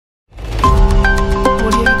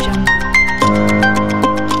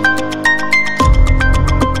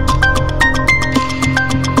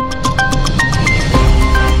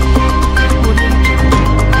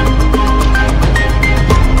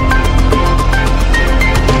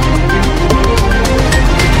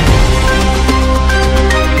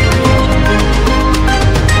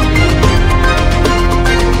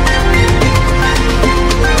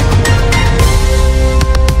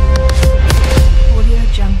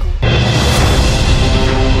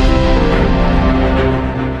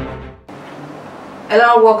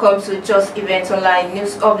Hello and welcome to Justeventonline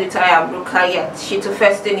News Update. I am Rukayat. To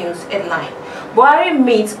first the news headline. Buhari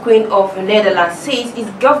meets Queen of Netherlands, says his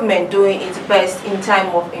government doing its best in time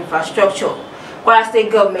of infrastructure. Kwara State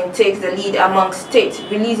government takes the lead among states,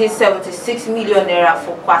 releasing 76 million naira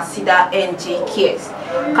for KWSCDA NG-CARES.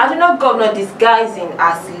 Kaduna Gov disguising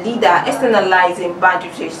as leader, externalising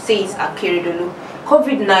banditry, says Akeredolu.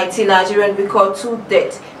 COVID-19 Nigerian record 2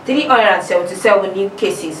 deaths, 377 new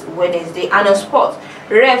cases Wednesday, and on sport,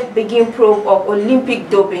 ref begin probe of Olympic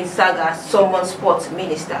doping saga, summon sports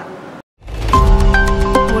minister.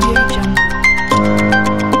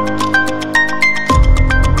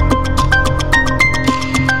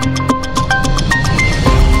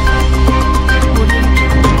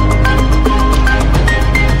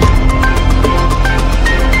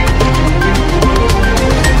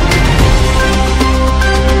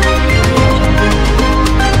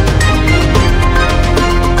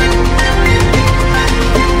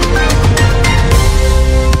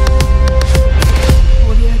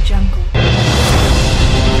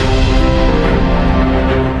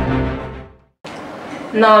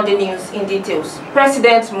 Now the news in details.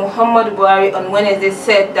 President Muhammadu Buhari on Wednesday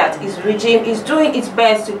said that his regime is doing its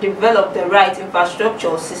best to develop the right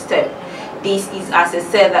infrastructure system. This is as he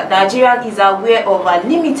said that Nigeria is aware of a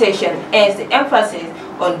limitation, hence the emphasis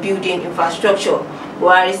on building infrastructure.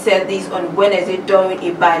 Buhari said this on Wednesday during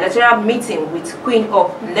a bilateral meeting with Queen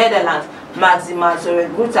of Netherlands, Maxima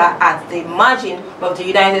Zoreguta, at the margin of the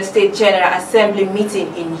United States General Assembly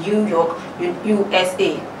meeting in New York,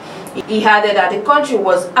 USA. He added that the country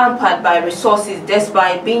was hampered by resources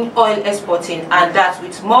despite being oil exporting, and that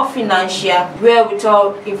with more financial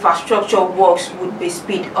wherewithal, infrastructure works would be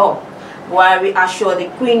speed up. Buhari assured the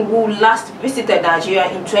Queen, who last visited Nigeria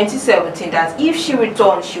in 2017, that if she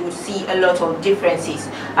returned, she would see a lot of differences,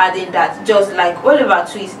 adding that just like Oliver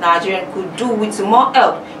Twist, Nigeria could do with more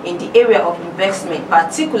help in the area of investment,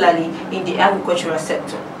 particularly in the agricultural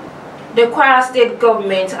sector. The Kwara State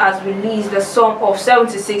government has released the sum of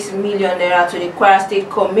 76 million naira to the Kwara State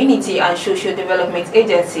Community and Social Development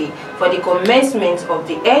Agency for the commencement of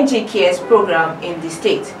the NG-CARES program in the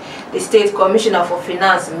state. The State Commissioner for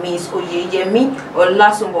Finance, Ms. Oyeyemi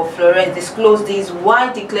Olasumbo Florence, disclosed this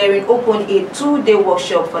while declaring open a 2-day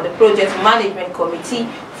workshop for the Project Management Committee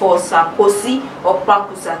for Sakosi,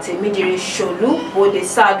 Opakusa, Temidiri, Sholu, Bode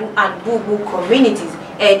Sadu and Bubu communities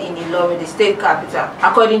held in Ilorin, the state capital.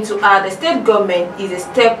 According to her, the state government is a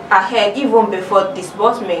step ahead even before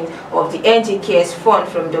disbursement of the NG-CARES fund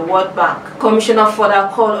from the World Bank. Commissioner further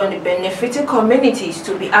called on the benefiting communities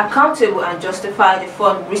to be accountable and justify the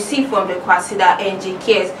fund received from the KWSCDA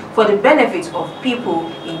NG-CARES for the benefit of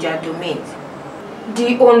people in their domains.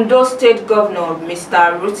 The Ondo State Governor,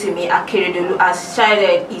 Mr. Rotimi Akeredolu, has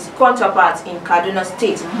chided his counterpart in Kaduna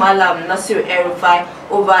State, Malam Nasir El-Rufai,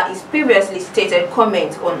 over his previously stated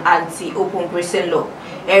comment on anti-open grazing law.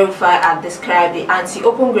 El-Rufai had described the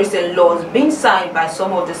anti-open grazing laws being signed by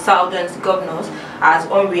some of the southern governors as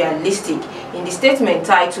unrealistic. In the statement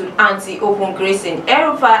titled Anti-Open Grazing,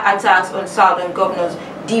 El-Rufai attacks on southern governors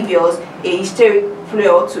devious a hysteric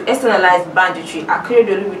ploy to externalize banditry.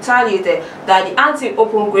 Akeredolu retaliated that the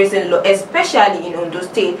anti-open grazing law, especially in Ondo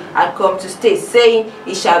State, had come to stay, saying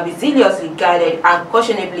it shall be zealously guided and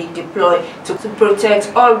cautionably deployed to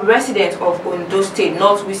protect all residents of Ondo State,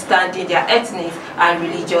 notwithstanding their ethnic and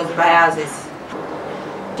religious biases.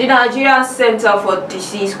 The Nigerian Center for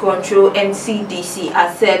Disease Control (NCDC)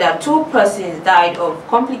 has said that 2 persons died of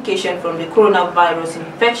complication from the coronavirus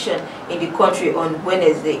infection in the country on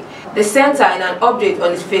Wednesday. The center, in an update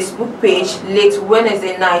on its Facebook page late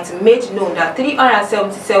Wednesday night, made known that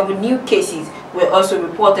 377 new cases were also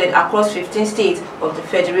reported across 15 states of the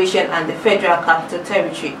Federation and the Federal Capital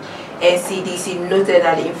Territory. NCDC noted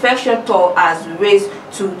that the infection toll has raised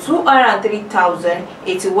to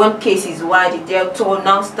 203,081 cases, while the death toll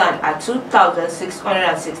now stands at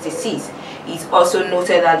 2,666. It also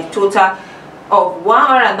noted that the total of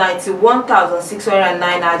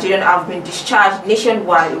 191,609 Nigerians have been discharged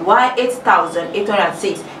nationwide, while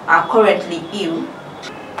 8,806 are currently ill.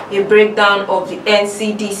 A breakdown of the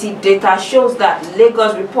NCDC data shows that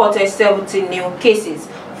Lagos reported 70 new cases,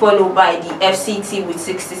 followed by the FCT with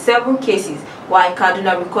 67 cases, while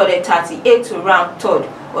Kaduna recorded 38 to rank 3rd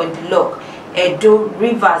on the log. Edo,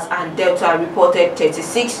 Rivers and Delta reported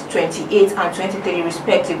 36, 28 and 23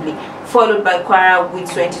 respectively, followed by Kwara with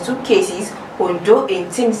 22 cases, Ondo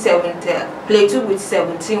 18, 17, Plateau with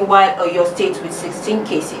 17, while Oyo State with 16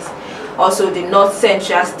 cases. Also, the North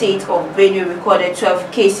Central state of Benue recorded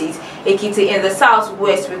 12 cases, Ekiti in the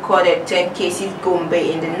southwest recorded 10 cases, Gombe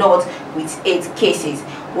in the north with 8 cases,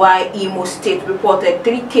 while Imo State reported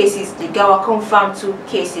 3 cases. Jigawa confirmed 2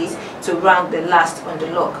 cases to rank the last on the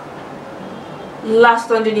log.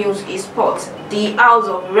 Last on the news is sports. The House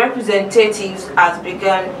of Representatives has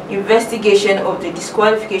begun investigation of the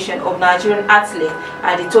disqualification of Nigerian athletes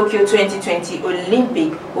at the Tokyo 2020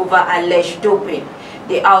 Olympic over alleged doping.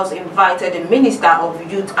 The House invited the Minister of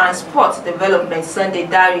Youth and Sports Development, Sunday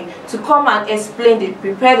Dari, to come and explain the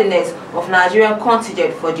preparedness of Nigerian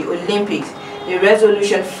contingent for the Olympics. The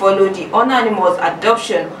resolution followed the unanimous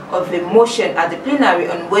adoption of a motion at the plenary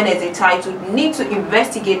on Wednesday titled "Need to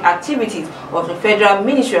investigate activities of the Federal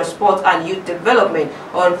Ministry of Sport and Youth Development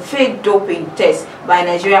on fake doping tests by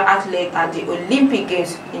Nigerian athletes at the Olympic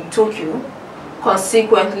Games in Tokyo."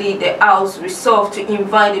 Consequently, the House resolved to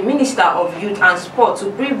invite the Minister of Youth and Sport to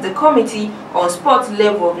brief the Committee on Sport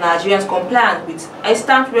level of Nigerians' compliance with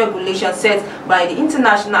extant regulations set by the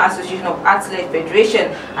International Association of Athletes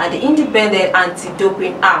Federation and the Independent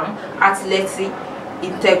Anti-Doping Arm, Athletic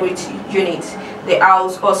Integrity Unit. The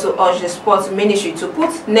House also urged the Sports Ministry to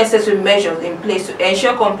put necessary measures in place to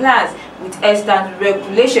ensure compliance with extant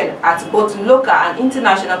regulation at both local and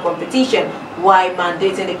international competition, while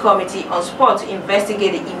mandating the Committee on Sport to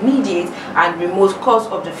investigate the immediate and remote cause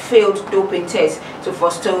of the failed doping test to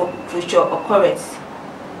forestall future occurrence.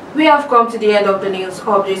 We have come to the end of the news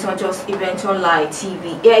updates on Justeventonline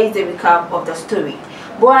TV. Here is the recap of the story.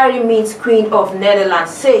 Buhari meets Queen of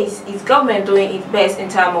Netherlands, says his government doing its best in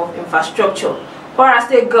terms of infrastructure. Kwara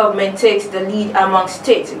State government takes the lead among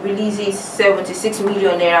states, releases 76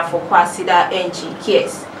 million naira for KWSCDA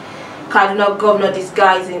NG-CARES. Kaduna Governor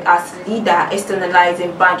disguising as leader,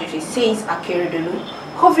 externalising banditry, says Akeredolu.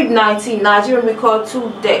 COVID-19, Nigeria record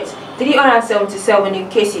 2 deaths, 377 new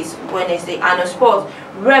cases Wednesday. And on sports,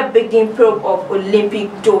 Rep begin probe of Olympic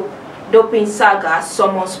doping saga,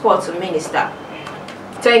 summon sports minister.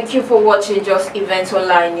 Thank you for watching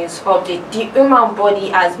Justeventonline News Update. The human body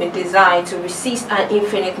has been designed to resist an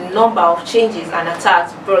infinite number of changes and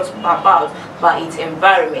attacks brought about by its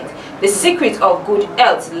environment. The secret of good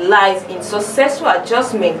health lies in successful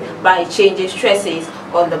adjustment by changing stresses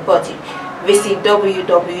on the body. Visit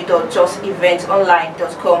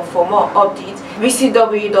www.justeventonline.com for more updates. Visit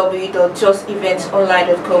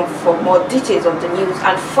www.justeventonline.com for more details of the news,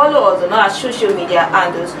 and follow us on our social media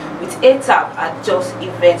handles with a tab at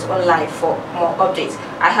Justeventonline for more updates.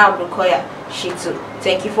 I am Rukoya Shitu.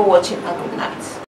 Thank you for watching and good night.